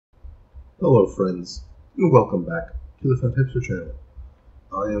Hello friends, and welcome back to the Fun Hipster channel.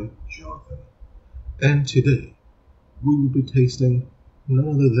 I am Jonathan, and today we will be tasting none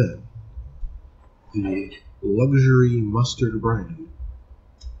other than the luxury mustard brand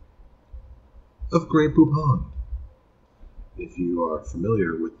of Grey Poupon. If you are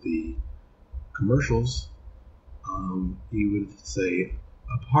familiar with the commercials, you would say,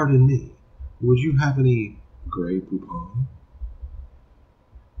 pardon me, would you have any Grey Poupon?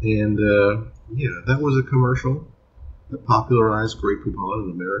 And yeah, that was a commercial that popularized Grey Poupon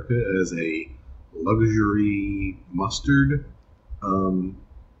in America as a luxury mustard.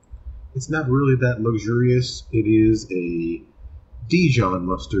 It's not really that luxurious. It is a Dijon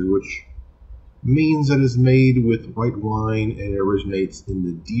mustard, which means that it's made with white wine and it originates in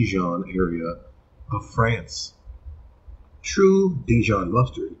the Dijon area of France. True Dijon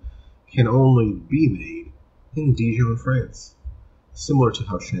mustard can only be made in Dijon, France, similar to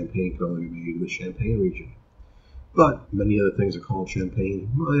how champagne can only be made in the Champagne region. But many other things are called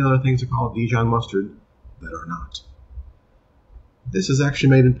champagne, many other things are called Dijon mustard that are not. This is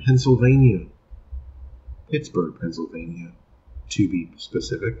actually made in Pennsylvania, Pittsburgh, Pennsylvania, to be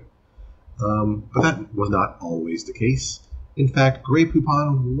specific. But that was not always the case. In fact, Grey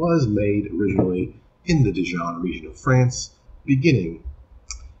Poupon was made originally in the Dijon region of France, beginning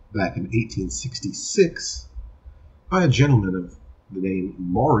back in 1866 by a gentleman of the name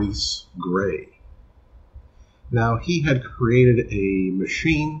Maurice Grey. Now, he had created a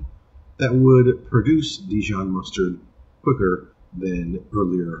machine that would produce Dijon mustard quicker than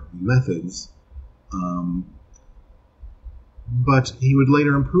earlier methods, but he would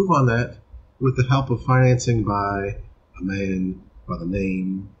later improve on that with the help of financing by a man by the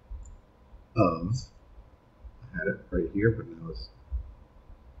name of, I had it right here, but now it's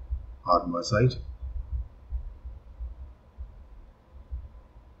out of my sight.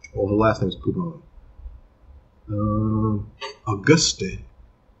 Well, the last name is Poupon. Auguste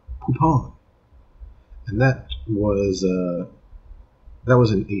Poupon, and that was in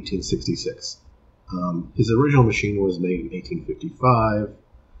 1866. His original machine was made in 1855.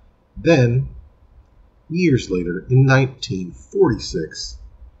 Then, years later, in 1946,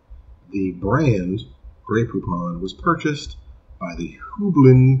 the brand Grey Poupon was purchased by the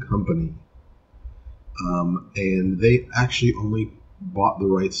Leeuwen company, and they actually only bought the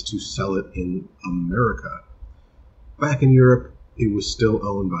rights to sell it in America. Back in Europe, it was still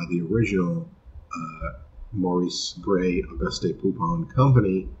owned by the original Maurice Grey Auguste Poupon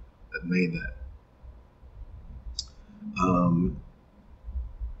company that made that.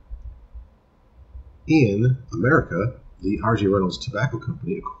 In America, the R.J. Reynolds Tobacco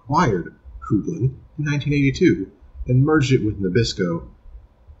Company acquired Leeuwen in 1982 and merged it with Nabisco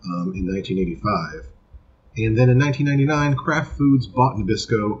in 1985. And then in 1999, Kraft Foods bought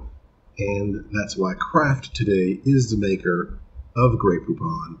Nabisco, and that's why Kraft today is the maker of Grey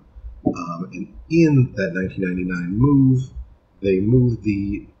Poupon. And in that 1999 move, they moved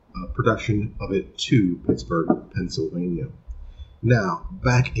the production of it to Pittsburgh, Pennsylvania. Now,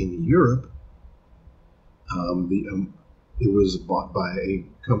 back in Europe, it was bought by a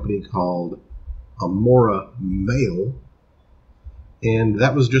company called Amora Mail, and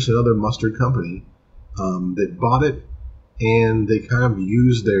that was just another mustard company. They bought it, and they kind of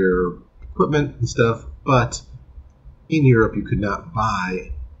used their equipment and stuff, but in Europe you could not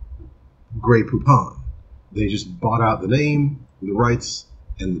buy Grey Poupon. They just bought out the name, the rights,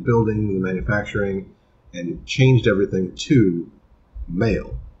 and the building, the manufacturing, and changed everything to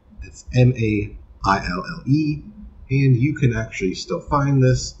Mail. It's Maille, and you can actually still find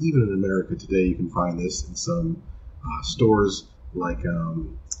this, even in America today. You can find this in some stores like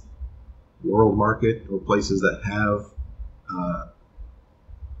World Market, or places that have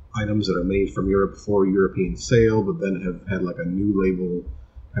items that are made from Europe for European sale, but then have had like a new label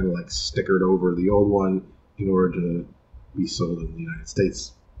kind of like stickered over the old one in order to be sold in the United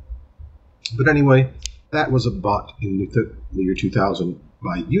States. But anyway, that was bought in the year 2000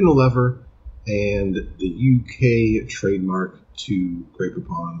 by Unilever, and the UK trademark to Grey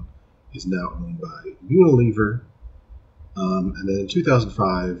Poupon is now owned by Unilever, and then in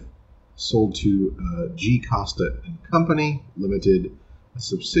 2005 sold to G. Costa and Company Limited, a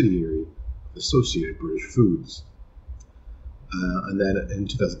subsidiary of Associated British Foods. And then in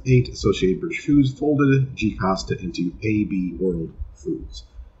 2008, Associated British Foods folded G. Costa into AB World Foods.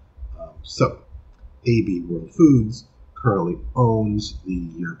 So, AB World Foods currently owns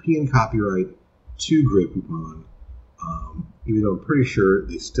the European copyright to Grey Poupon, even though I'm pretty sure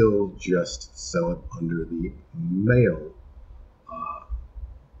they still just sell it under the Mail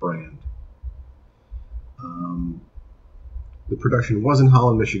brand. The production was in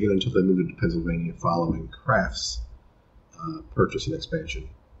Holland, Michigan until they moved it to Pennsylvania following Kraft's purchase and expansion.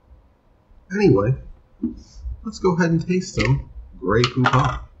 Anyway, let's go ahead and taste some Grey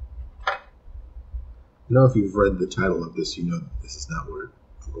Poupon. I know if you've read the title of this, you know that this is not what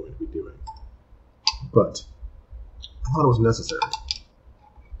I'm going to be doing. But I thought it was necessary.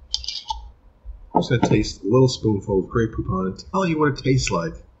 I'm just going to taste a little spoonful of Grey Poupon and tell you what it tastes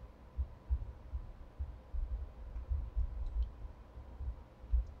like.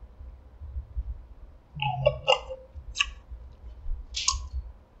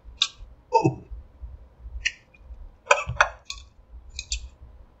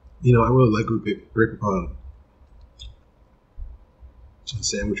 You know, I really like Grey Poupon in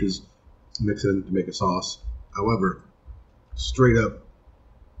sandwiches, mix it in to make a sauce. However, straight up,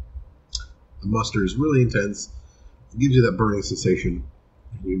 the mustard is really intense. It gives you that burning sensation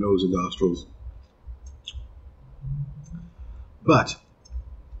in your nose and nostrils. But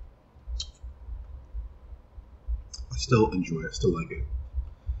I still enjoy it. I still like it.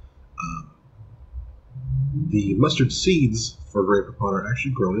 The mustard seeds for Grey Poupon are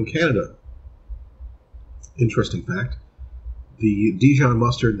actually grown in Canada. Interesting fact. The Dijon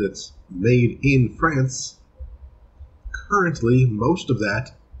mustard that's made in France, currently most of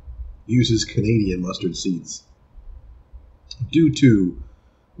that uses Canadian mustard seeds. Due to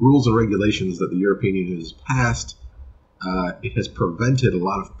rules and regulations that the European Union has passed, it has prevented a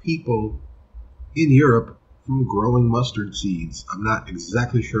lot of people in Europe from growing mustard seeds. I'm not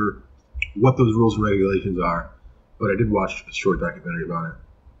exactly sure what those rules and regulations are, but I did watch a short documentary about it.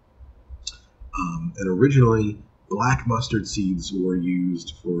 And originally, black mustard seeds were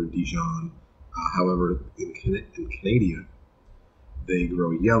used for Dijon. However, in Canada, they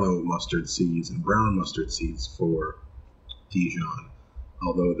grow yellow mustard seeds and brown mustard seeds for Dijon.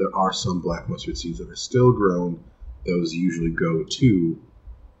 Although there are some black mustard seeds that are still grown, those usually go to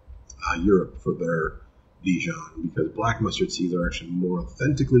Europe for their Dijon, because black mustard seeds are actually more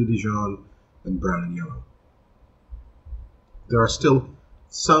authentically Dijon than brown and yellow. There are still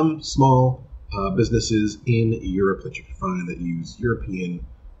some small businesses in Europe that you can find that use European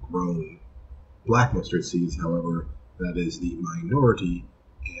grown black mustard seeds. However, that is the minority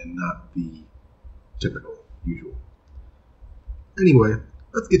and not the typical, usual. Anyway,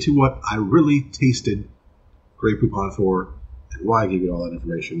 let's get to what I really tasted Grey Poupon for and why I gave you all that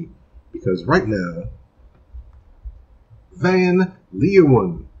information. Because right now, Van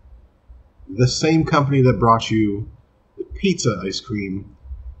Leeuwen, the same company that brought you the pizza ice cream,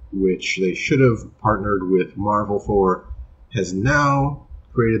 which they should have partnered with Marvel for, has now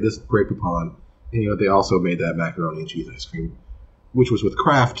created this Grey Poupon. And you know, they also made that macaroni and cheese ice cream, which was with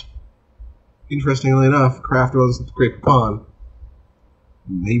Kraft. Interestingly enough, Kraft was Grey Poupon.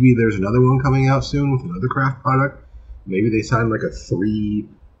 Maybe there's another one coming out soon with another Kraft product. Maybe they signed like a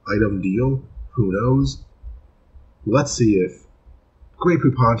 3-item deal. Who knows? Let's see if Grey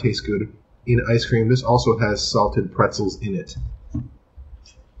Poupon tastes good in ice cream. This also has salted pretzels in it.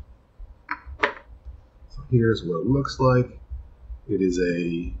 So here's what it looks like. It is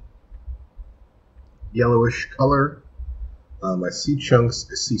a yellowish color. I see chunks.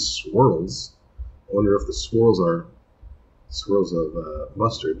 I see swirls. I wonder if the swirls are swirls of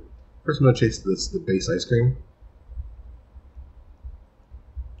mustard. First, I'm going to taste the base ice cream.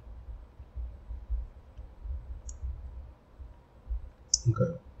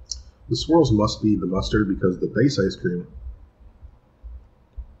 Okay. The swirls must be the mustard because the base ice cream,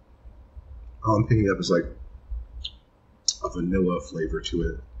 all I'm picking up is like a vanilla flavor to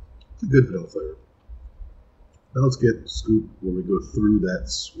it. It's a good vanilla flavor. Now let's get scoop when we go through that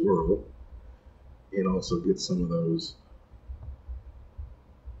swirl and also get some of those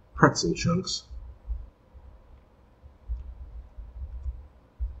pretzel chunks.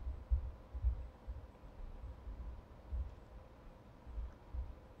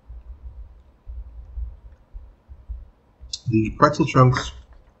 The pretzel chunks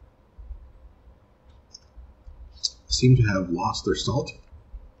seem to have lost their salt.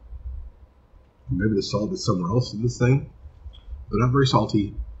 Maybe the salt is somewhere else in this thing. They're not very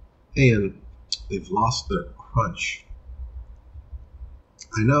salty, and they've lost their crunch.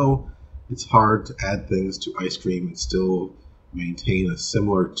 I know it's hard to add things to ice cream and still maintain a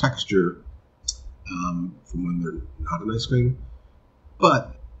similar texture from when they're not an ice cream,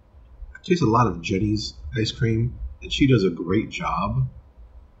 but I taste a lot of Jenny's ice cream, and she does a great job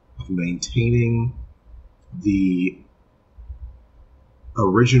of maintaining the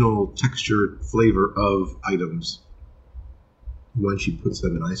original texture flavor of items when she puts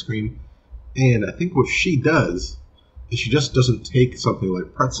them in ice cream. And I think what she does is she just doesn't take something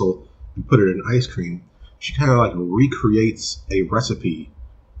like pretzel and put it in ice cream. she kind of like recreates a recipe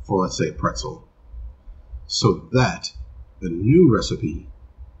for, let's say, a pretzel, so that the new recipe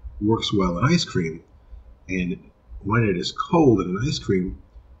works well in ice cream, and when it is cold in an ice cream,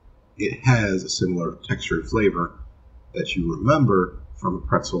 it has a similar texture and flavor that you remember from a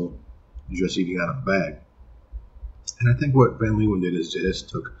pretzel just eating out of a bag. And I think what Van Leeuwen did is just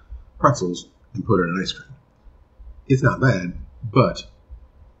took pretzels and put it in ice cream. It's not bad, but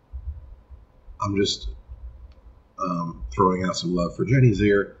I'm just throwing out some love for Jenny's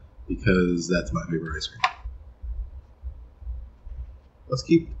here because that's my favorite ice cream. Let's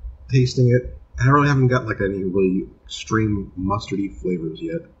keep tasting it. I really haven't got like any really extreme mustardy flavors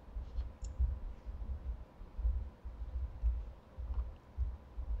yet.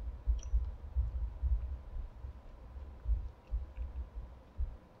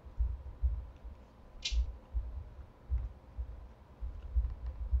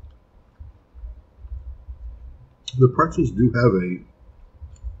 The pretzels do have a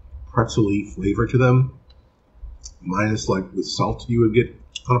pretzel-y flavor to them, minus like the salt you would get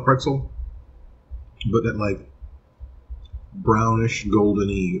on a pretzel, but that like brownish,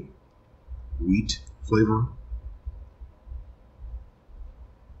 goldeny wheat flavor.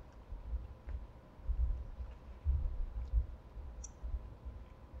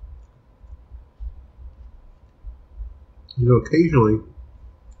 You know, occasionally,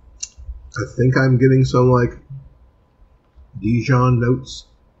 I think I'm getting some like Dijon notes.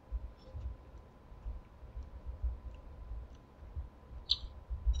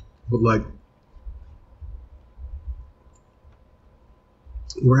 But like,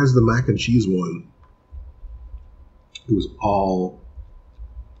 whereas the mac and cheese one, it was all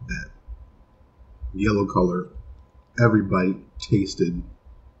that yellow color. Every bite tasted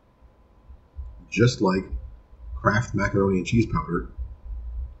just like Kraft macaroni and cheese powder.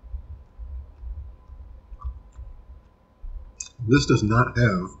 This does not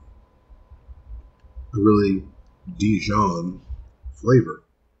have a really Dijon flavor.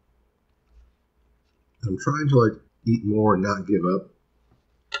 I'm trying to like eat more and not give up,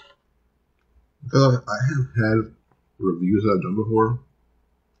 because I have had reviews that I've done before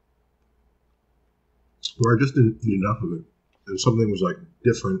where I just didn't eat enough of it, and something was like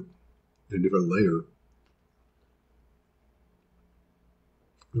different in a different layer.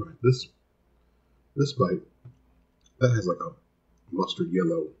 All right, this bite that has like a mustard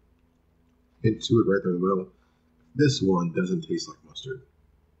yellow hint to it right there in the middle. This one doesn't taste like mustard.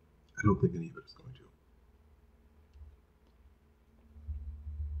 I don't think any of it is going to.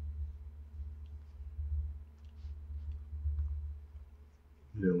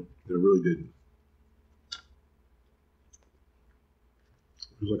 You know, it really didn't.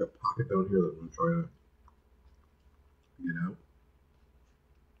 There's like a pocket down here that I'm going to try to get out.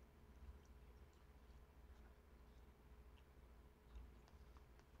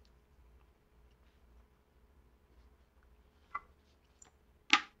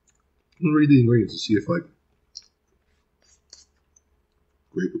 I'm going to read the ingredients to see if like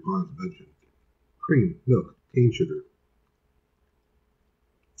Grey Poupon is mentioned. Cream, milk, cane sugar,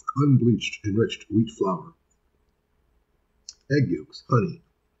 unbleached enriched wheat flour, egg yolks, honey,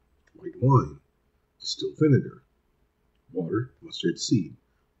 white wine, distilled vinegar, water, mustard seed,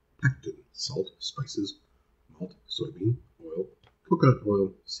 pectin, salt, spices, malt, soybean, oil, coconut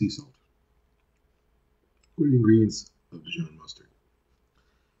oil, sea salt. What are the ingredients of Dijon mustard?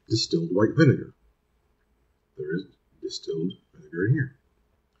 Distilled white vinegar. There is distilled vinegar in here.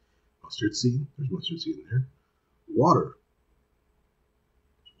 Mustard seed. There's mustard seed in there. Water.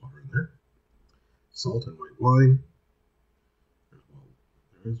 There's water in there. Salt and white wine.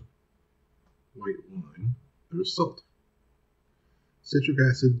 There's white wine. There's salt. Citric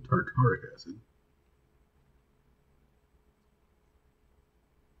acid, tartaric acid.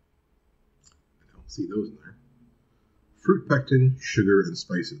 I don't see those in there. Fruit pectin, sugar, and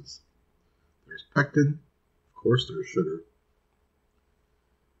spices. There's pectin. Of course, there's sugar.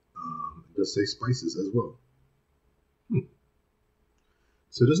 It does say spices as well.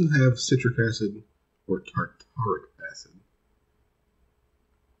 So it doesn't have citric acid or tartaric acid.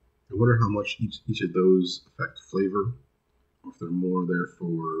 I wonder how much each of those affect flavor, or if they're more there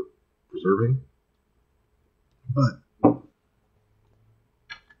for preserving. But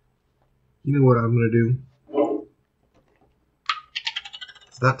you know what I'm going to do?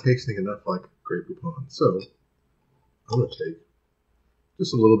 It's not tasting enough like Grey Poupon, so I'm going to take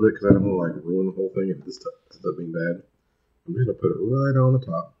just a little bit, because I don't want to like ruin the whole thing if this ends up being bad. I'm just going to put it right on the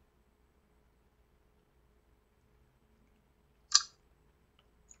top.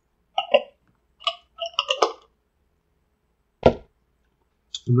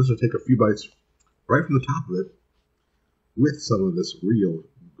 I'm just going to take a few bites right from the top of it with some of this real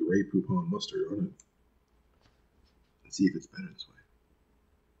Grey Poupon mustard on it. Let's see if it's better this way.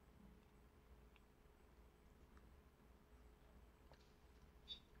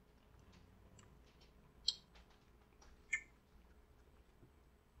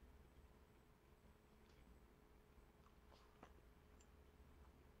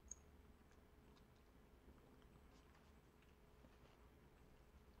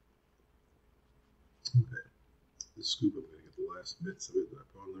 Okay, this scoop, I'm going to get the last bits of it that I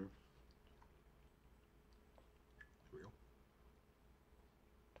put on there. Here we go.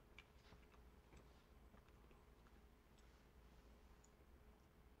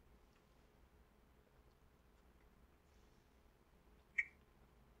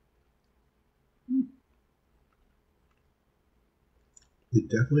 It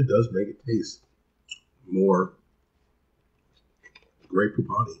definitely does make it taste more Grey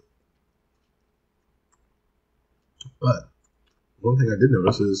Poupon-y. But one thing I did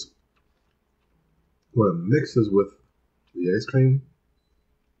notice is when it mixes with the ice cream,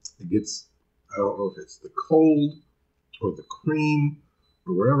 it gets, I don't know if it's the cold or the cream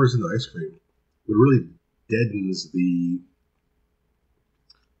or whatever's in the ice cream, it really deadens the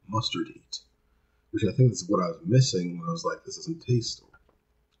mustard heat, which I think is what I was missing when I was like, this doesn't taste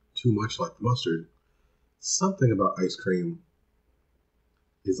too much like mustard. Something about ice cream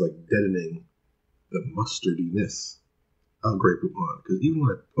is like deadening the mustardiness of Grey Poupon, because even when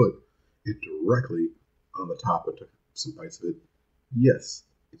I put it directly on the top and took some bites of it, yes,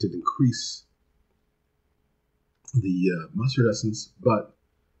 it did increase the mustard essence, but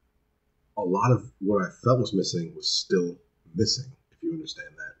a lot of what I felt was missing was still missing, if you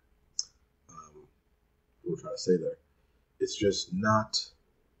understand that. What we're trying to say there. It's just not,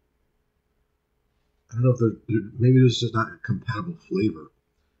 I don't know if maybe there's just not a compatible flavor.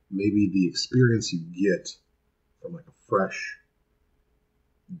 Maybe the experience you get from like a fresh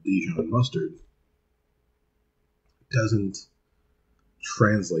Dijon mustard doesn't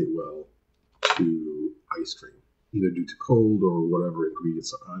translate well to ice cream, either due to cold or whatever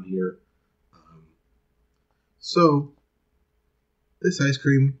ingredients are on here. So this ice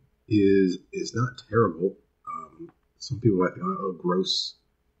cream is not terrible. Some people might think, oh, gross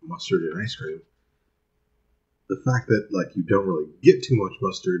mustard in ice cream. The fact that like you don't really get too much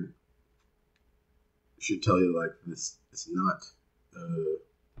mustard should tell you like this. It's not.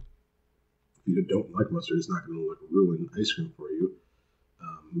 If you don't like mustard, it's not going to like ruin ice cream for you.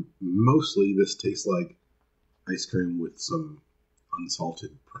 Mostly, this tastes like ice cream with some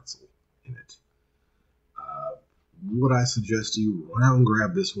unsalted pretzel in it. Would I suggest you run out and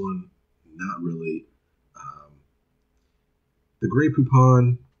grab this one? Not really. The Grey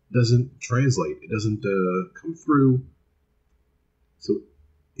Poupon doesn't translate. It doesn't come through. So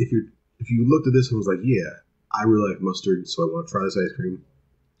if you looked at this and was like, yeah, I really like mustard, so I want to try this ice cream,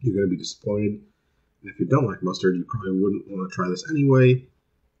 you're going to be disappointed. And if you don't like mustard, you probably wouldn't want to try this anyway.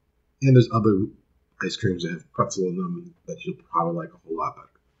 And there's other ice creams that have pretzel in them that you'll probably like a whole lot better.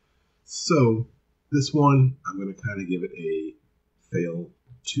 So this one, I'm going to kind of give it a fail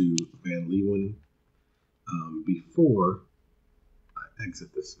to Van Leeuwen. Before I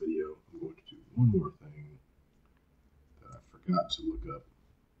exit this video, I'm going to do one more thing that I forgot to look up.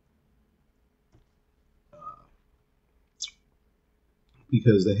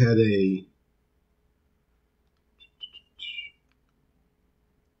 Because they had a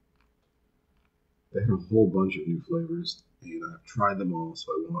whole bunch of new flavors, and I've tried them all,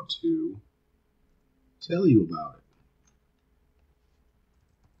 so I want to tell you about it.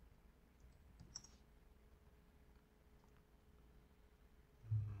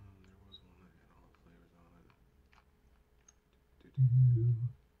 There was one that had all the flavors on it.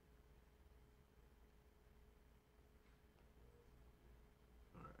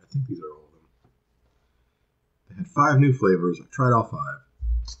 Alright, I think these are all of them. They had 5 new flavors. I tried all 5.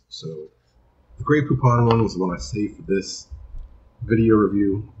 So the Grey Poupon one was the one I saved for this video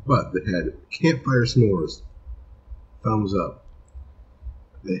review, but they had Campfire S'mores, thumbs up.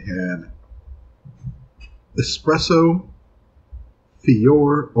 They had Espresso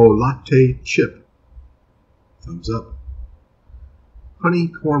Fior au Latte Chip, thumbs up. Honey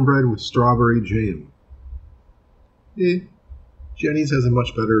cornbread with strawberry jam. Jenny's has a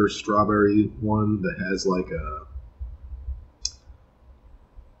much better strawberry one that has like a.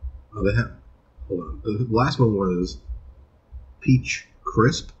 Oh, they have. Hold on. The last one was Peach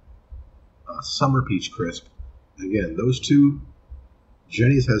Crisp, Summer Peach Crisp. Again, those two.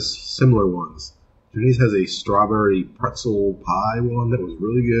 Jenny's has similar ones. Jenny's has a strawberry pretzel pie one that was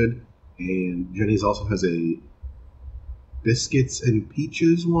really good, and Jenny's also has a biscuits and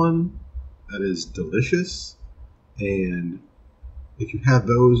peaches one that is delicious. And if you have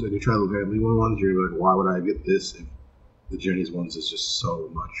those and you try the Van Leeuwen ones, you're like, why would I get this if the Jenny's ones is just so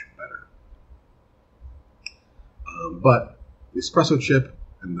much better? But the espresso chip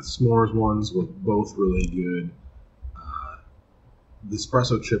and the s'mores ones were both really good. The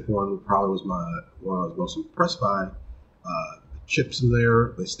espresso chip one probably was one I was most impressed by. The chips in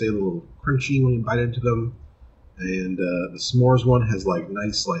there, they stay a little crunchy when you bite into them. And the s'mores one has like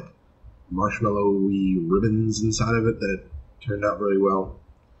nice like marshmallowy ribbons inside of it that turned out really well.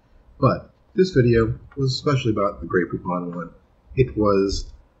 But this video was especially about the Grey Poupon one. It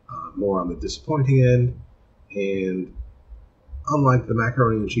was more on the disappointing end, and unlike the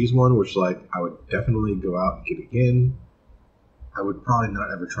macaroni and cheese one, which like I would definitely go out and get again, I would probably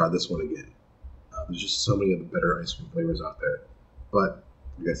not ever try this one again. There's just so many of the better ice cream flavors out there. But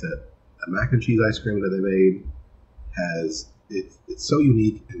like I said, the mac and cheese ice cream that they made it's so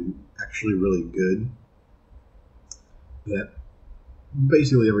unique and actually really good that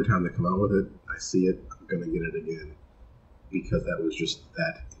basically every time they come out with it, I see it, I'm gonna get it again because that was just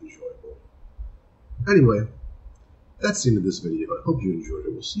that enjoyable. Anyway, that's the end of this video. I hope you enjoyed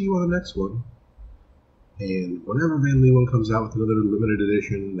it. We'll see you on the next one. And whenever Van Leeuwen comes out with another limited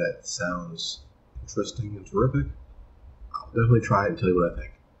edition that sounds interesting and terrific, I'll definitely try it and tell you what I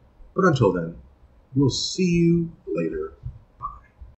think. But until then, we'll see you later.